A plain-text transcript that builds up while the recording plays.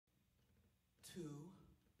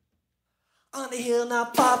On the hill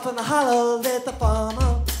not far from the hollow lived the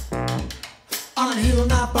farmer. On the hill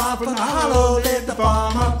not far from the hollow lived the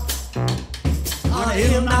farmer. On the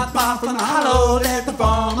hill not far from the hollow lived the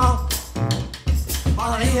farmer.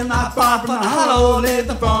 On the hill not far from the hollow lived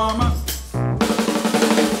the farmer.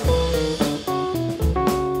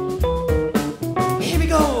 Here we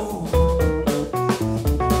go.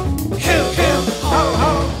 Hill, hill, ho,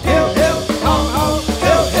 ho, hill, hill, ho, ho,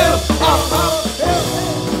 hill, hill, ho, ho, hill,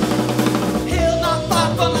 hill. Hill not far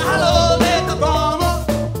from the hollow lived the farmer.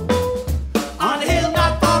 On the hill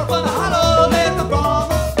not far from the hollow lived the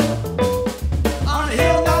farmer. On the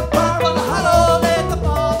hill not far from the hollow lived the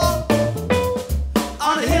farmer.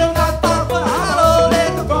 On the hill not far from the hollow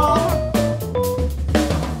lived the farmer.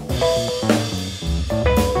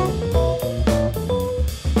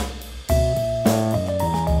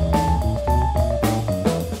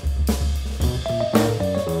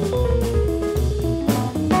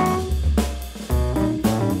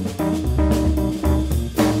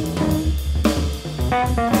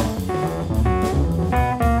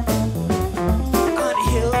 On the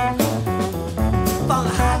hill, on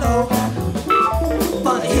the hollow,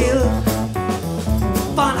 on the hill,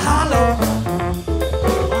 on the hollow,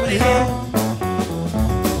 on the hill,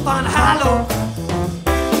 on the hollow, on the hill, on the hollow,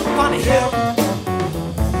 on the hill,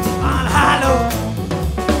 on the hollow.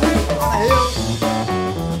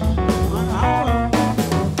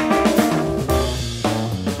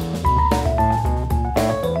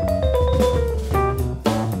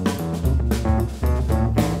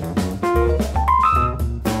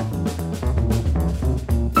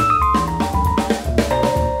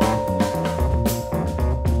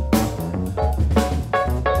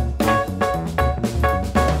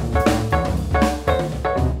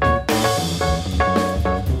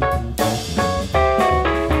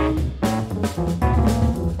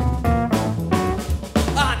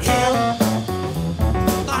 On the hill,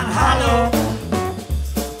 on the hollow,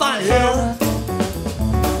 on the hill,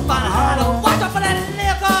 on the hollow. Watch out for that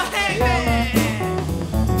liquor hangman.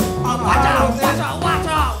 Watch out, watch out, watch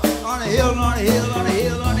out. On the hill, on the hill, on the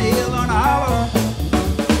hill, on the hill, on the hollow.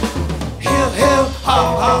 Hill, hill, ho,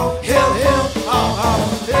 ho, hill, hill, ho, ho,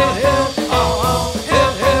 hill, hill, ho, ho,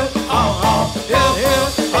 hill, hill, ho, ho, hill, hill,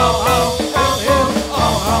 ho, ho, hill, hill, ho,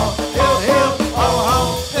 ho, hill, hill, ho, ho,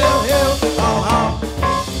 hill, hill, ho, ho.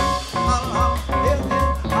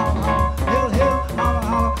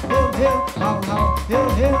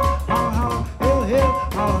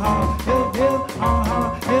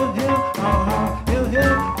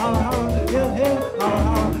 Hill, hill,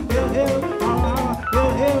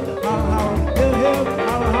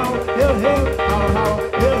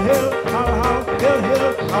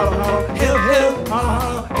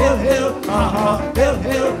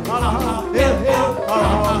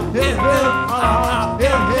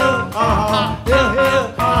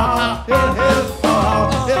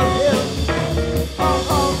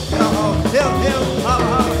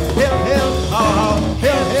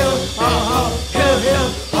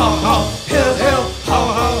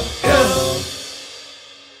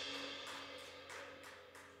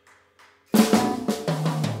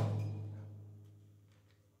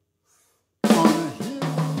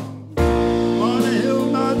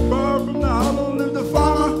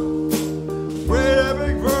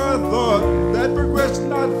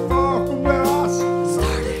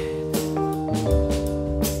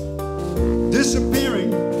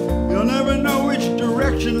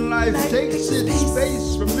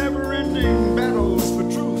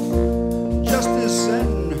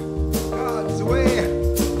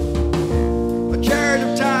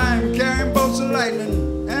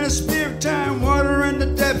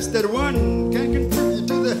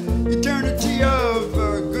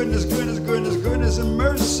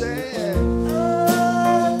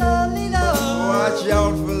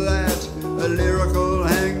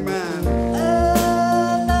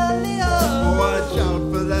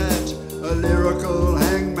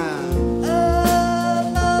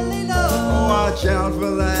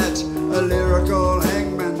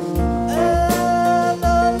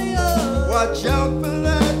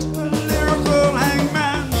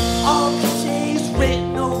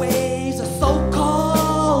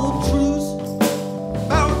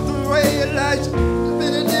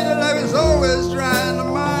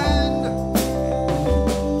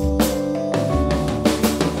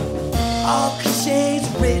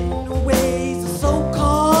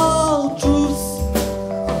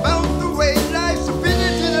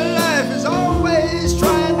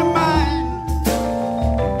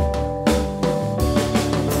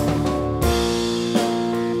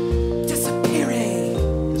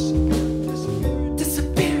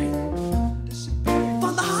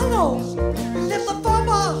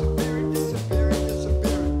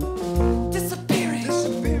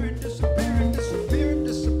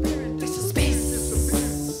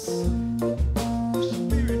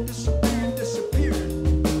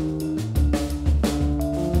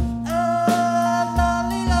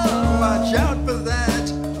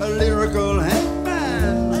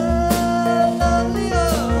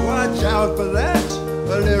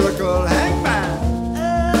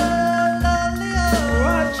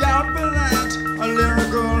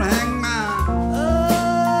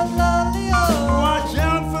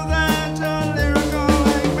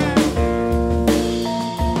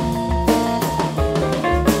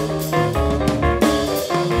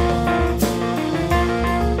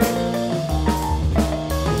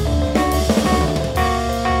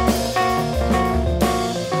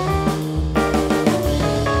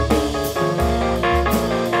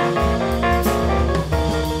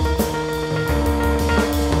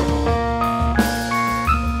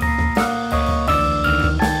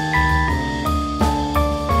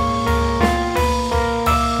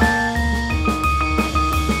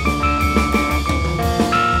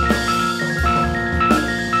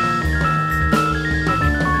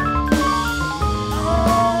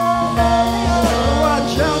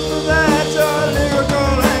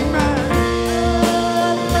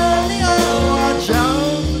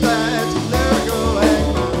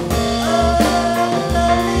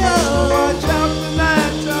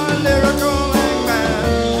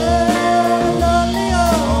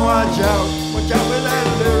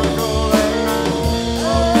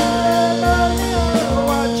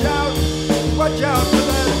 Watch out for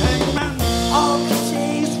that hangman. All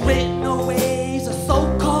cliches written away as a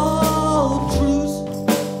so-called truth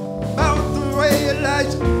about the way your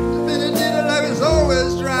life's divinity to life is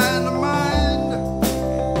always trying to mind.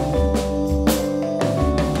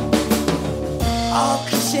 All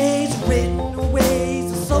cliches written away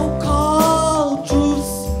as a so-called truth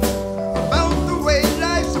about the way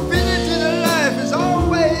life's divinity to life is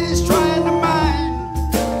always trying to mind.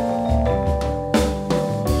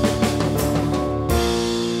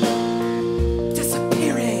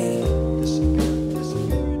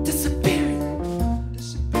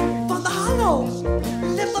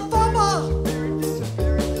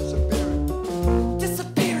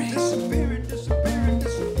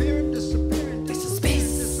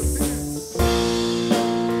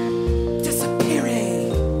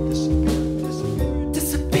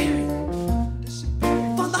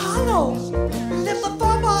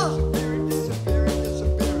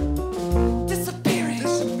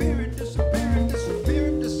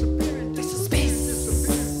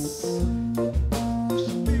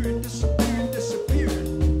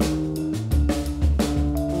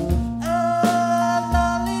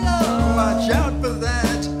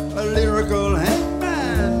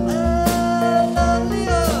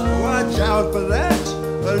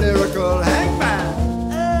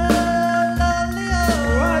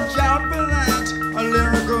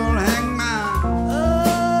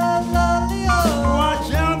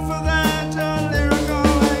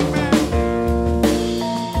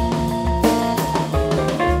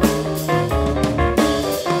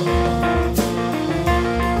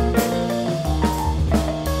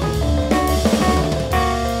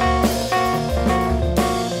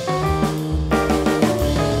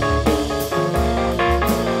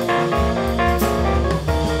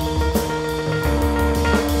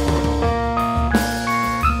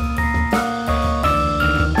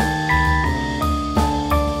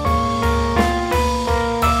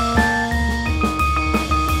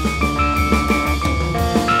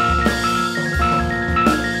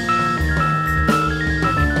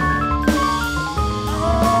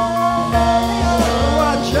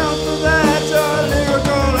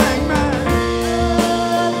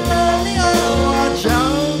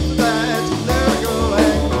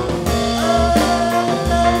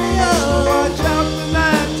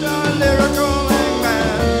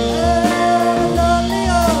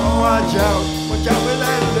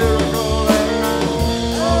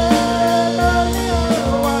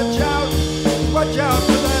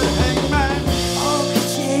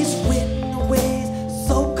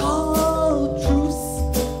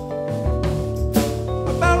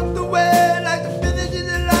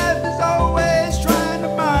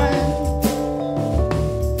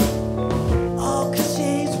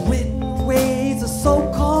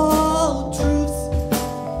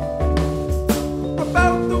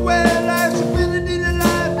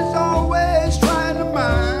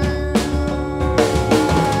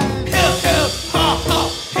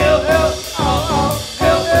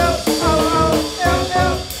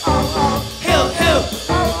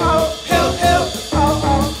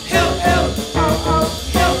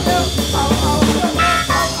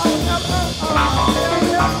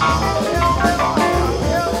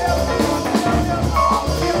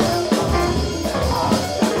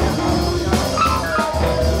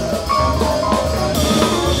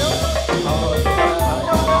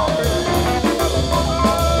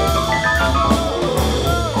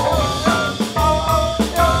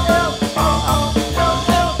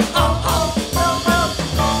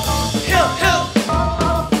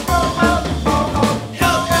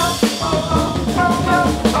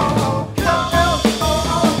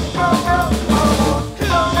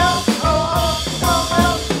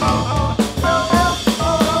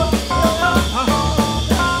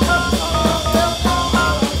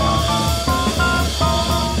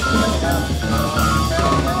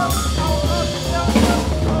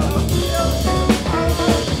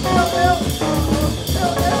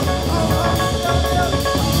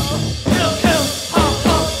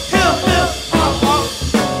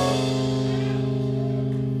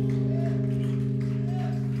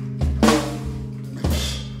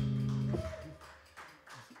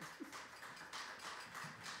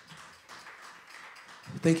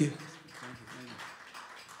 Thank you. Thank you.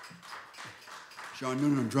 Sean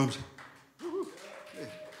Noonan on drums.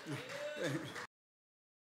 Hey.